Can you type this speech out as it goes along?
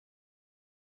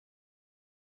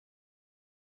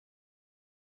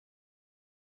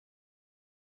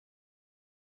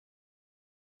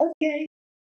Okay,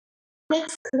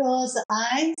 let's close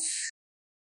eyes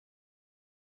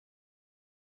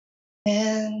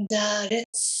and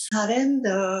let's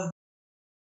surrender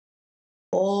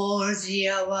all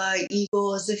our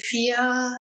ego's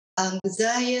fear,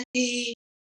 anxiety,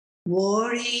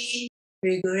 worry,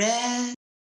 regret,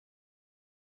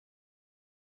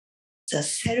 the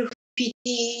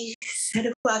self-pity,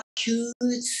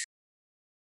 self-accuse,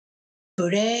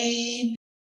 blame,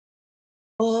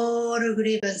 all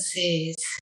grievances.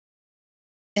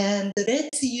 And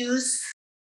let's use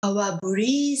our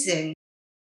breathing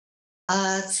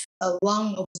as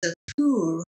one of the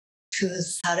tools to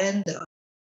surrender.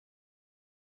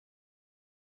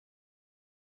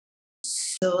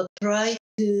 So try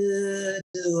to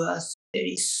do a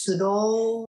very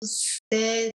slow,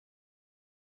 steady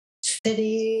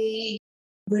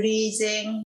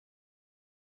breathing,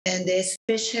 and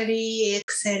especially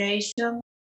exhalation.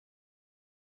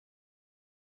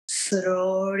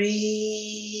 Slowly,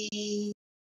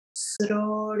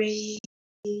 slowly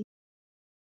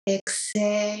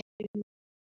exhale,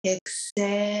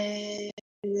 exhale,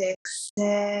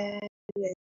 exhale,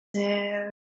 exhale.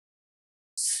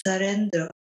 Surrender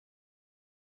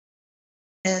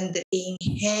and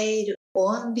inhale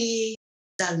only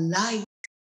the light,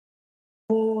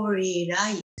 holy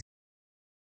light.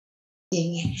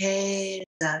 Inhale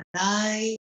the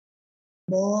light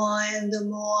more and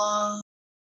more,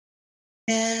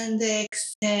 and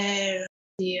exhale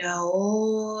the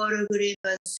all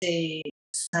grievances.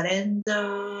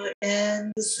 Surrender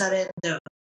and surrender.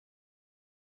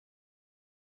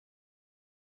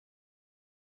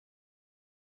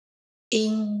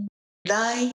 In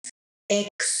light,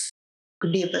 X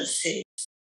grievances,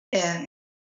 and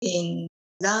in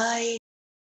light,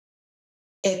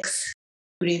 X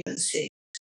grievances.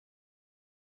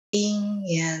 In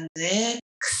and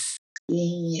X,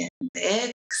 in and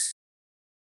X,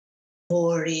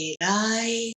 holy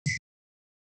light,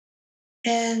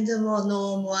 and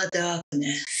no more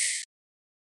darkness.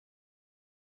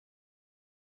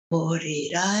 Holy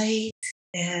light,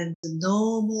 and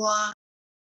no more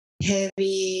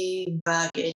heavy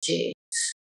baggage.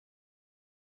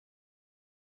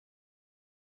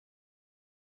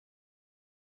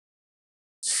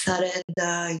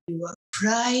 Surrender your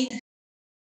pride,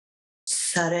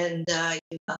 surrender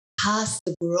your past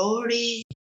glory,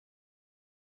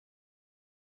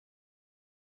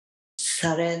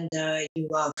 surrender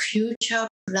your future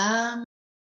plan,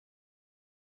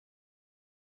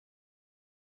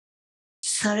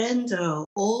 surrender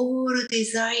all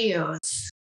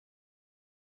desires.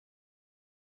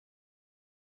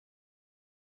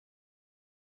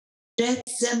 Let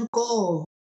them go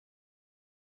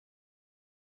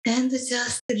and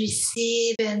just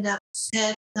receive and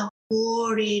accept the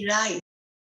holy light.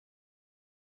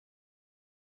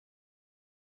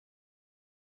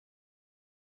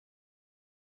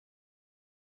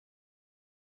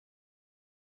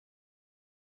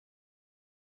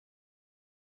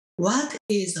 What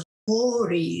is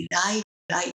holy light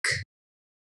like?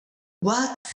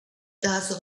 What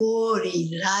does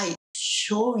holy light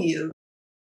show you?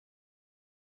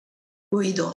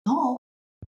 We don't know.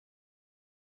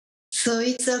 So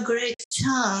it's a great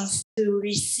chance to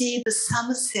receive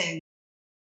something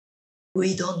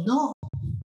we don't know.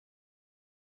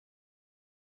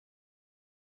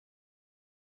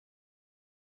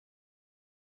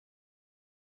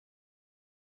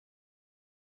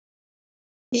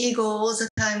 Ego all the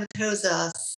time tells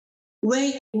us,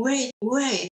 wait,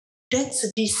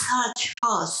 let's research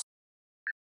first.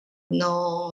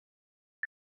 No,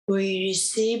 we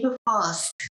receive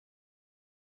first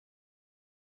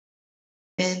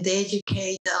and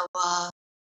educate our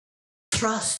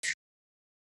trust.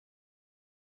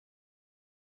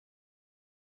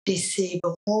 Receive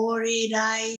holy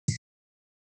light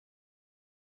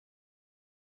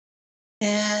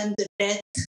and let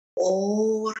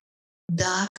all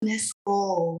darkness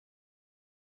go.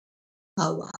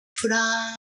 Our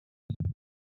plan,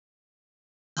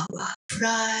 our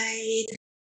pride,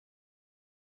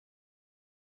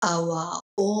 our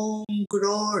own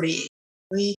glory.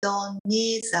 We don't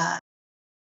need that.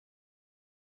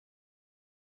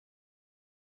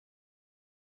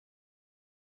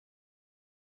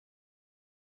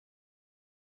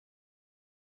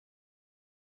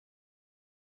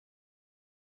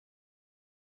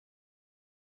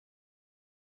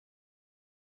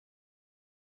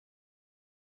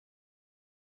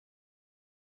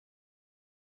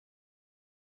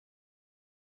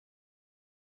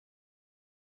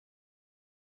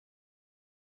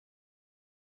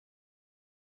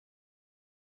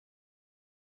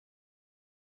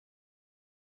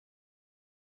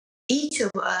 each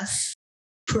of us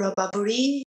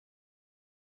probably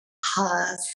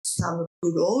has some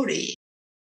glory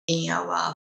in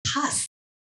our past,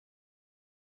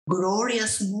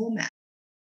 glorious moment.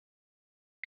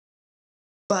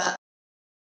 But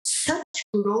such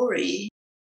glory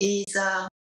is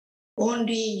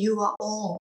only your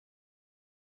own.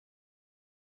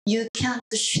 You can't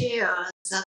share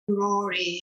that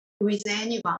glory with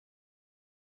anyone.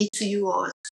 It's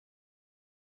yours.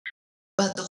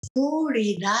 But the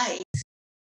holy light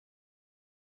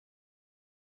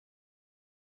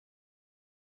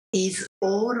is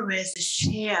always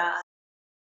shared,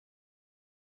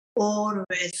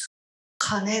 always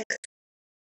connect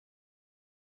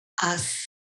us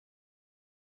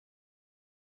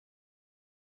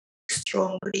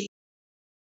strongly.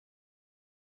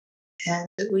 And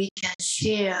we can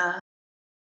share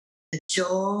the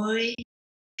joy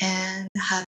and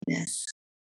happiness.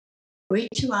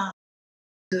 Which one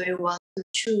do you want to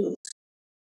choose?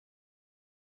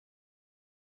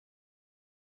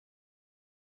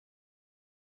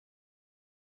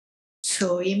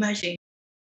 So imagine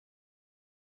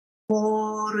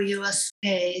all your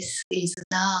space is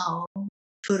now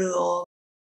full of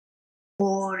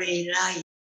holy light.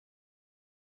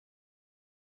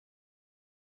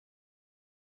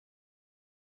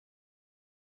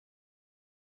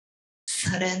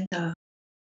 Surrender.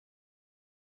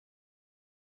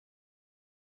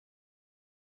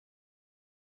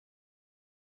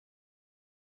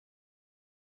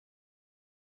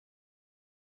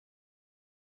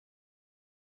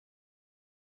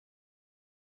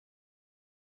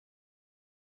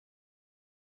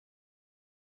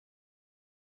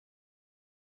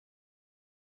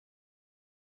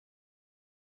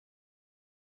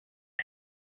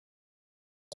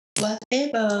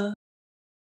 Whatever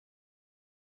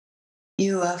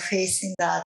you are facing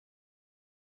that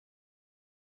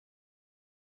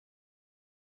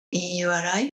in your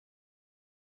life,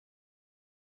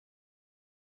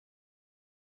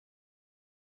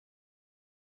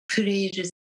 please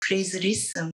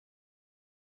listen.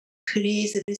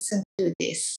 Please listen to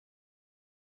this.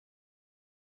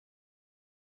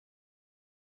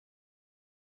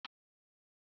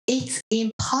 It's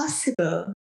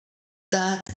impossible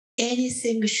that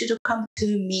anything should come to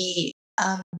me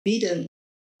unbidden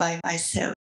by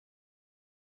myself.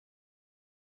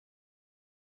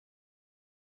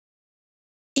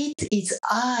 It is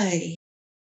I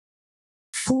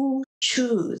who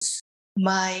choose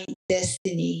my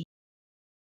destiny.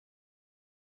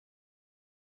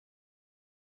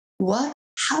 What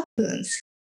happens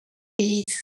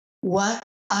is what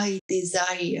I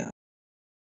desire.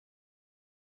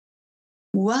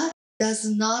 What does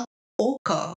not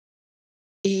occur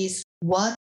is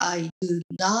what I do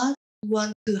not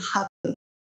want to happen.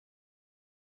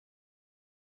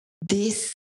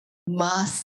 This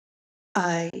must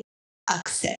I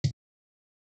accept.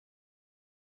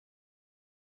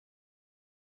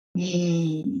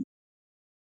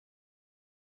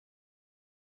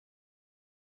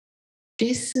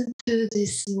 Listen to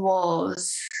these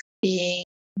words in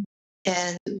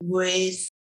and with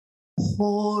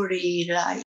holy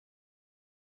light.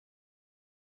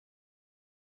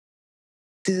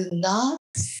 Do not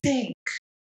think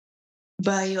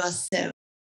by yourself.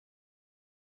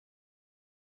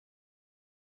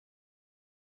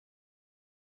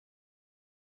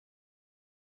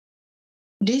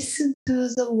 Listen to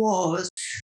the words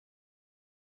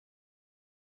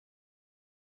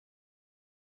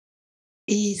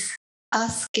is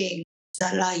asking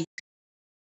the light.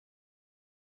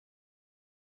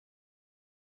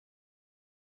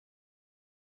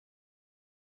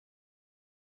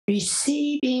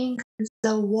 Receiving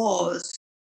the words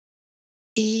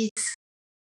is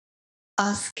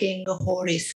asking the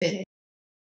Holy Spirit.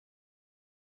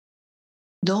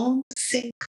 Don't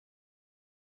think.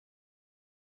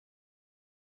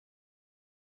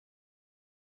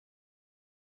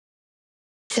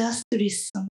 Just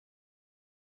listen.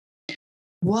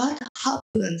 What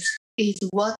happens is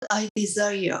what I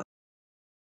desire.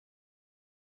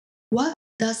 What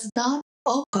does not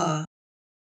occur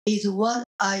is what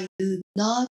I do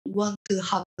not want to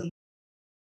happen.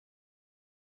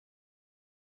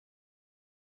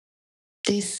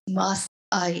 This must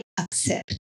I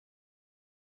accept.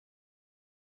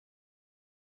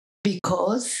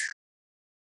 Because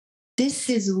this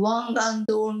is one and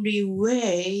only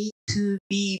way to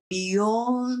be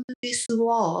beyond this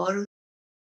world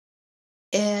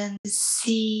and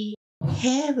see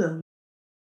heaven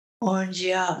on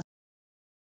the earth.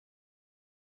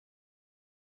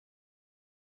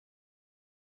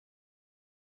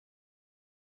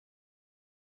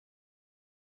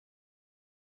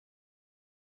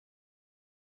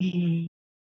 Mm.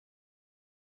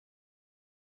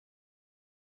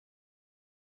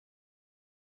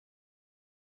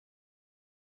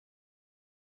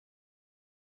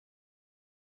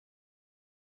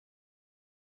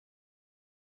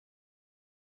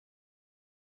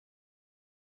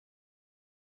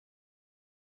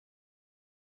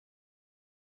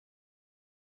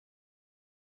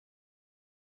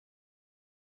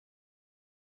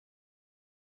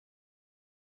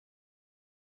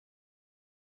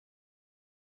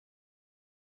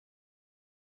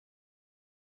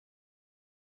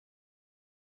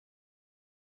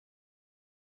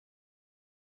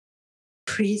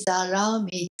 Please allow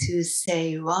me to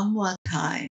say one more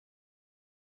time.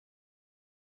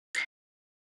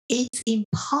 It's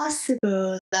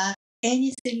impossible that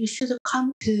anything should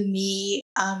come to me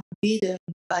unbidden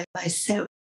by myself.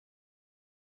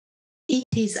 It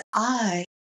is I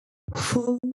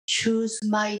who choose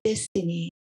my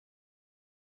destiny.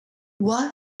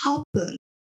 What happens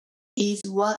is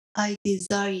what I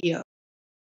desire.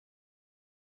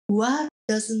 What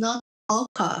does not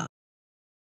occur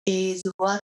is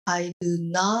what I do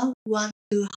not want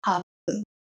to happen.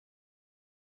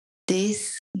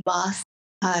 This must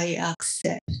I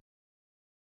accept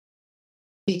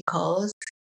because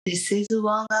this is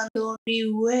one and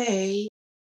only way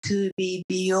to be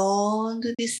beyond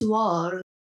this world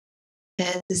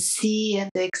and see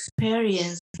and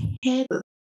experience heaven,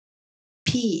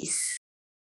 peace,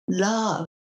 love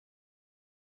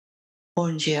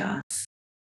on the earth.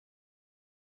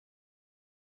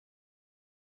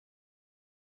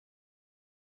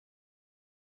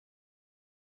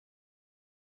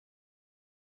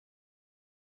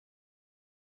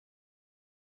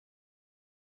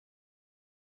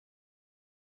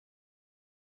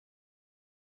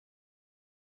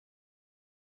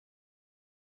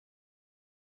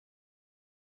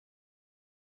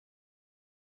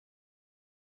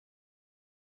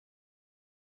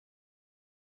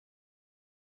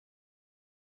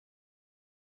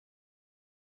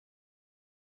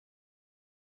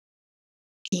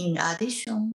 In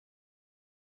addition,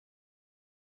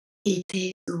 it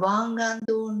is one and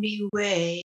only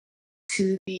way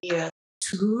to be a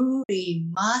truly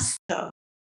master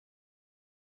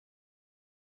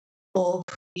of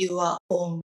your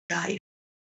own life.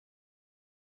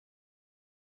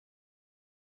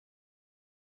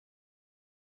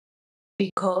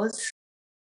 Because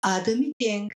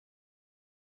admitting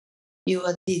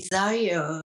your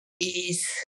desire is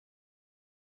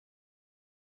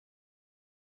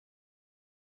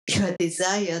your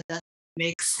desire that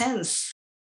makes sense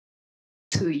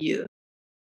to you.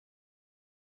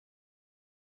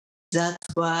 That's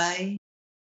why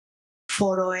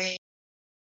following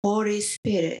Holy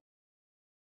Spirit,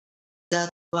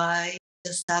 that's why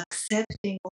just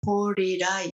accepting holy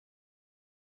light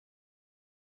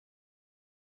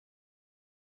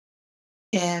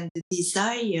and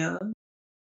desire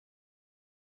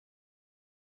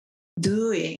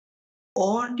doing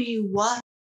only what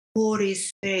Holy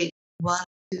Spirit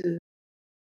to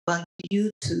want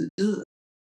you to do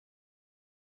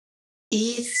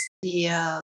is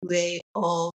the way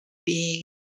of being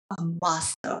a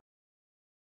master.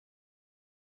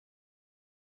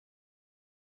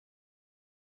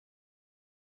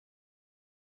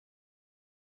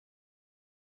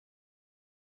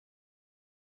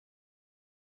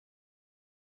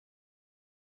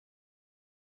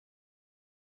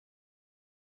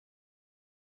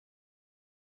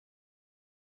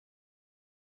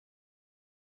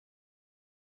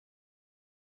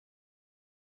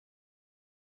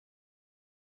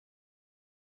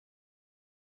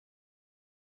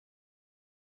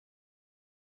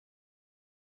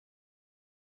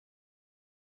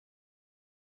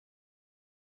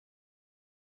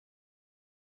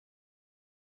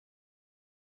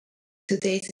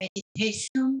 Today's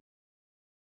meditation,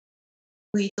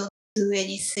 we don't do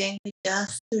anything,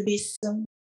 just listen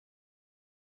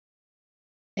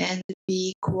and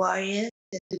be quiet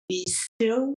and be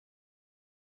still.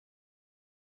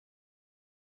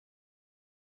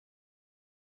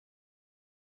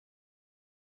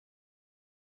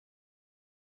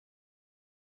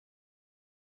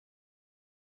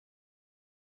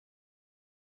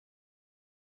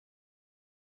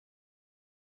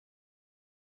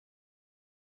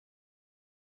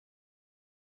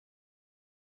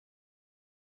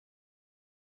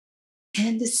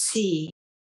 And see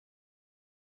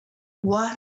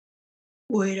what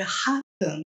will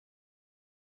happen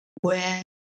when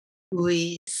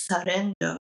we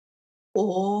surrender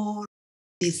all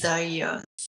desires.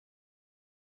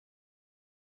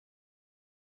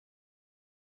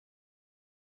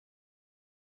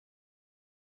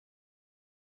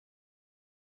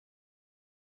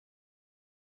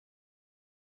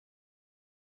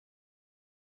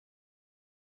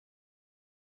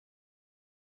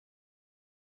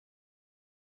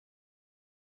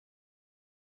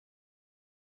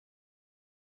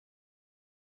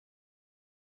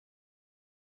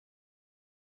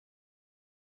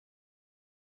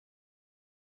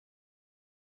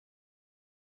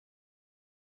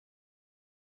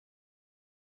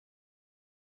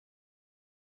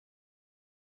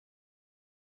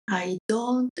 I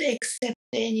don't accept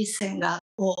anything at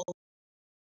all.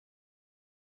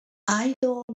 I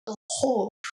don't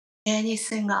hope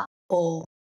anything at all.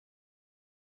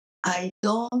 I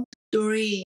don't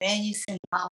dream anything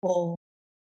at all.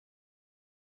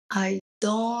 I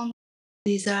don't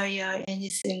desire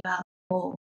anything at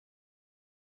all.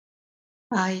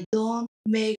 I don't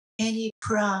make any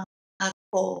plan at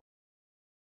all.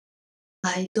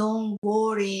 I don't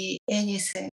worry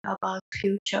anything about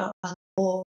future at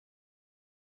all.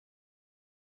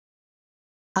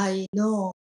 I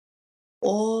know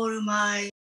all my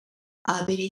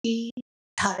ability,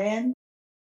 talent,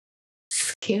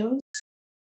 skills,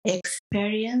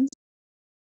 experience,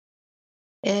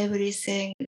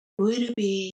 everything will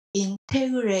be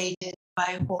integrated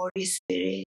by Holy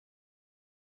Spirit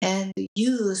and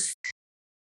used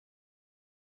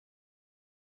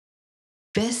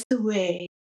best way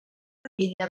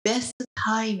in the best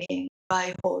timing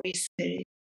by Holy Spirit.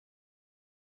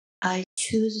 I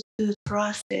choose to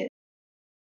trust it.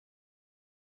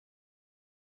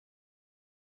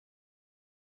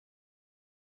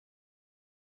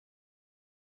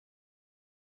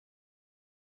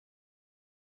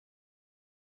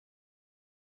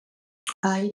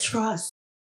 I trust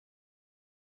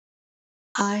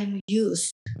I'm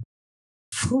used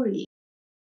fully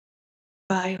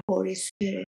by Holy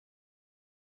Spirit.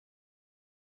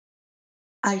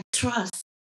 I trust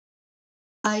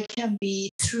I can be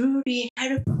truly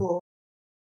helpful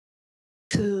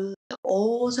to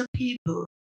all the people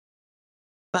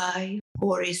by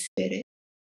Holy Spirit.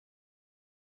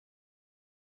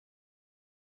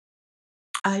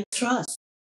 I trust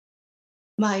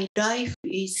my life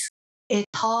is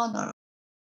eternal.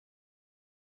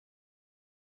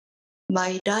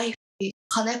 My life is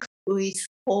connected with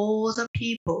all the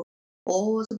people,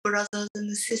 all the brothers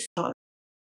and sisters.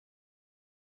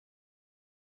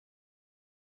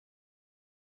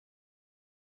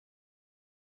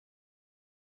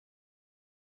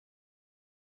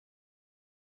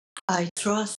 I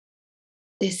trust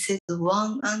this is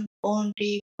one and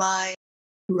only my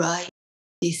right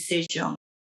decision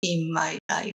in my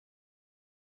life.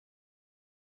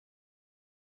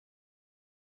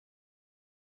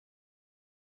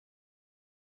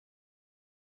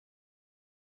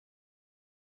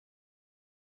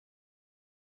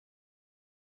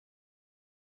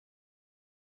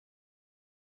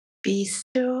 Be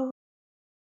still,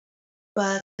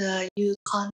 but you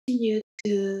continue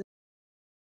to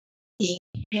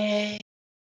inhale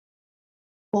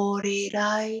holy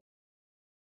light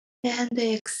and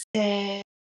exhale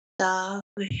dark,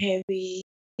 heavy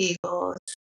ego's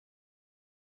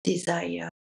desire.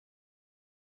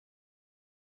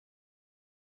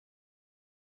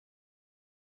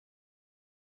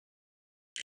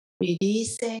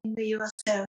 Releasing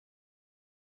yourself,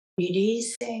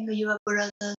 releasing your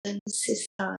brothers and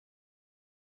sisters,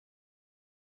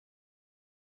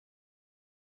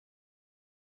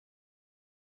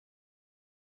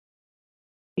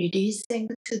 releasing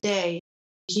today,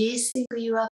 releasing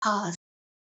your past,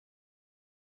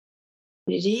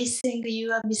 releasing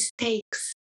your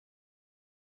mistakes,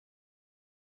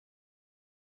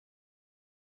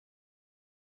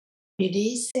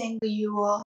 releasing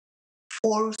your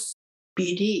false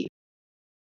belief,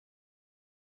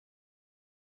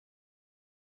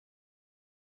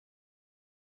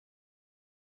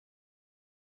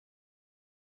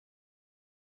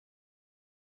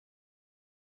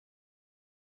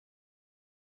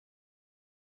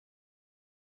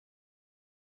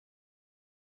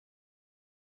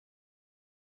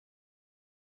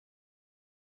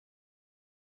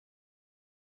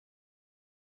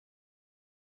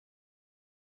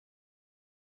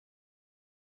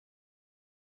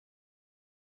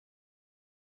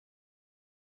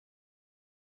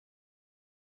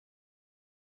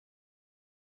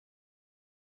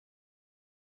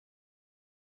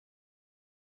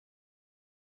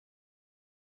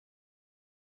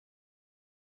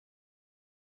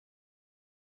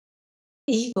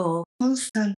 ego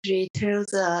constantly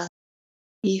tells us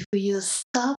if you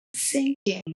stop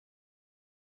thinking,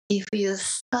 if you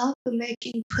stop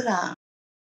making plans,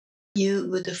 you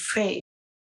would fail.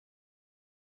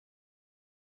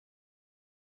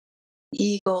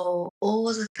 Ego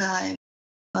all the time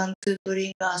want to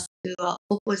bring us to our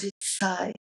opposite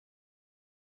side,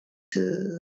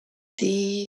 to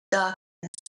deep dark.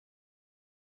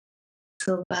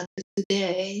 So, but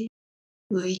today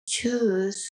we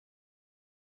choose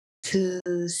to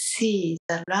see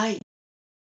the light,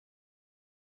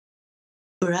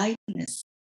 brightness.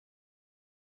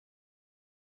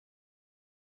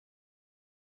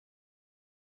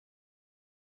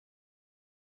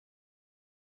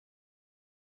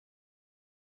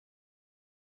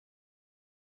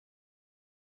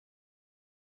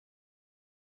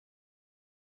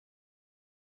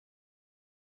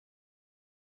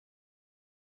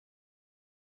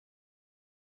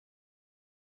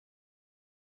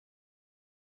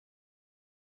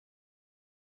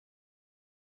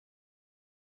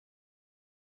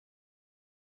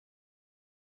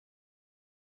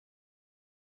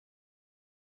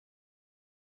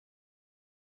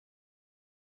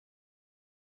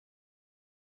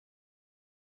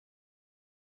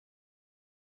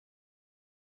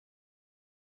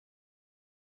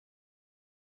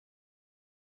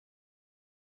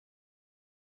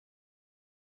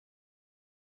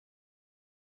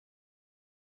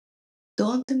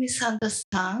 Don't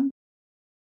misunderstand.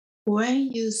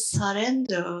 When you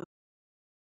surrender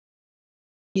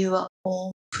your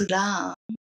own plan,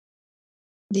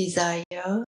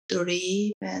 desire,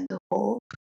 dream, and hope,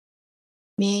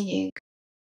 meaning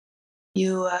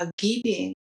you are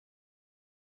giving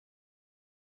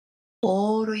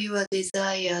all your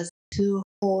desires to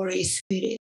Holy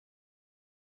Spirit.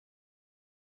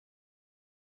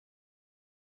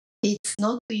 It's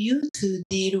not you to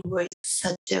deal with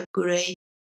such a great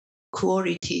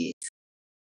qualities.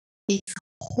 It's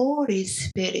Holy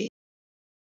Spirit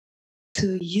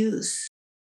to use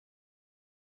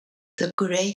the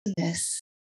greatness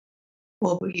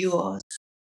of yours.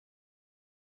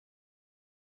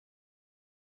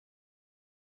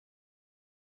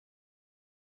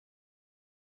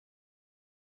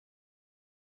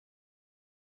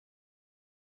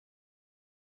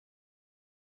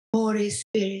 Holy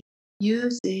Spirit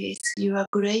uses your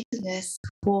greatness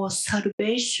for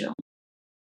salvation,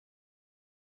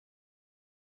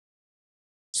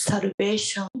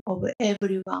 salvation of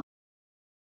everyone.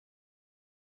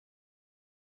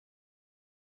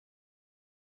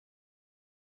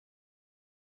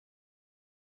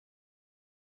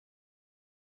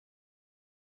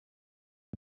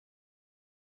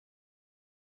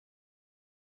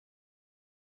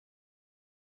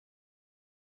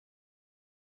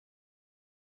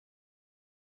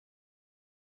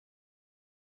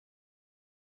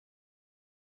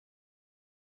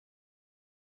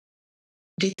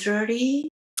 Literally,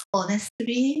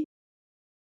 honestly,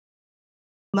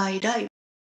 my life,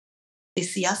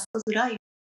 this Yasu's life,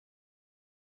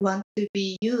 want to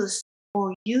be used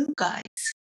for you guys.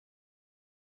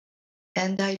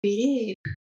 And I believe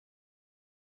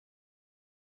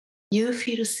you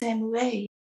feel the same way.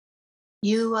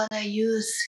 You wanna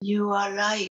use your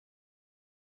life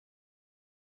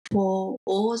for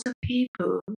all the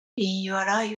people in your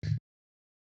life.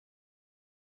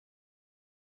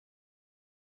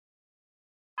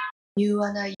 You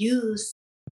wanna use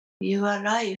your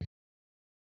life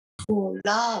for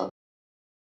love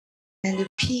and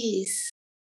peace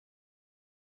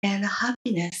and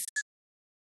happiness.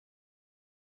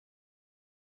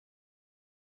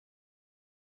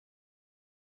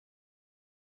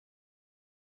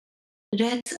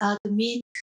 Let's admit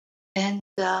and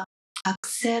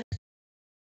accept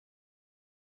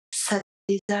such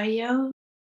desire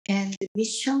and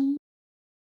mission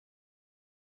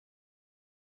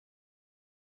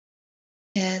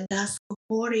and ask the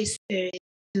Holy Spirit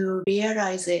to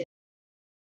realize it.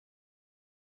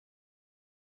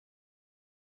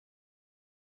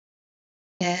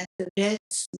 And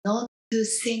let's not to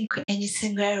think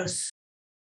anything else.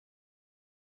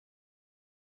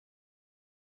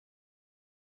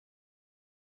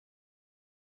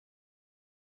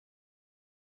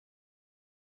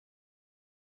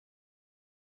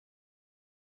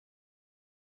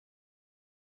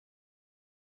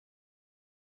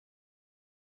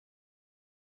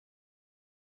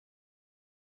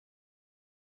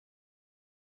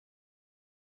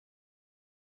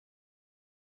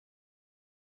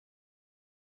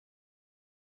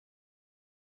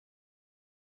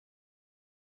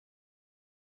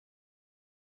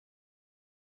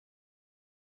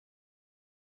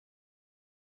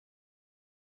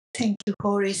 Thank you,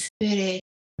 Holy Spirit,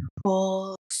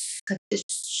 for such a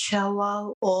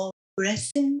shower of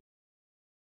blessing,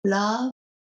 love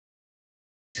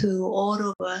to all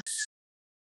of us.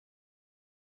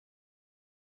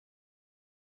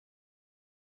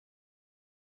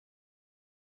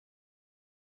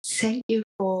 Thank you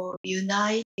for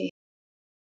uniting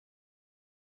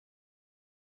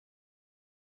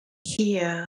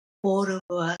here, all of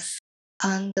us,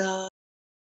 under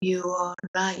your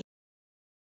light.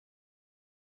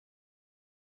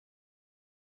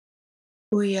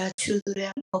 We are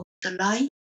children of the light.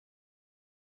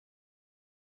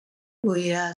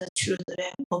 We are the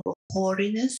children of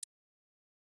holiness.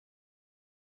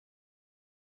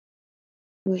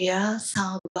 We are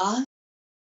son of God.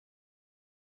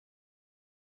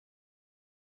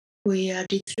 We are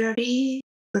literally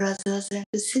brothers and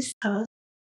sisters.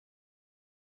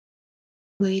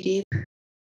 We live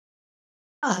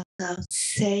at the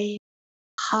same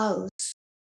house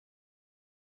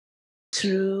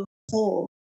through hope.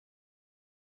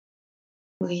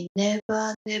 We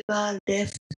never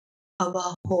left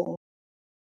our home.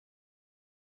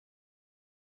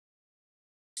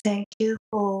 Thank you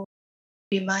for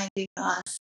reminding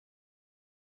us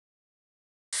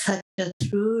such a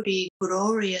truly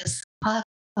glorious part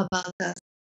about us.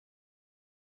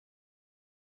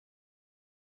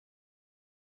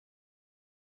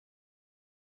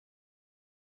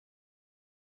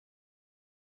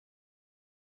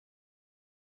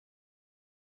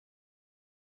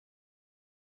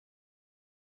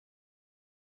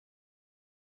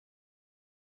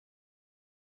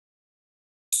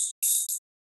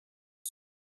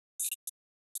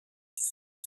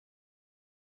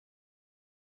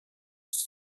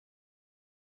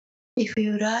 If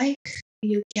you like,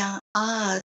 you can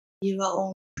add your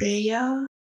own prayer.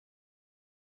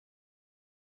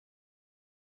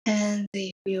 And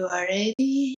if you are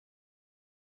ready,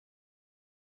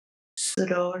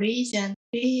 slowly,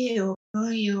 gently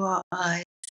open your eyes.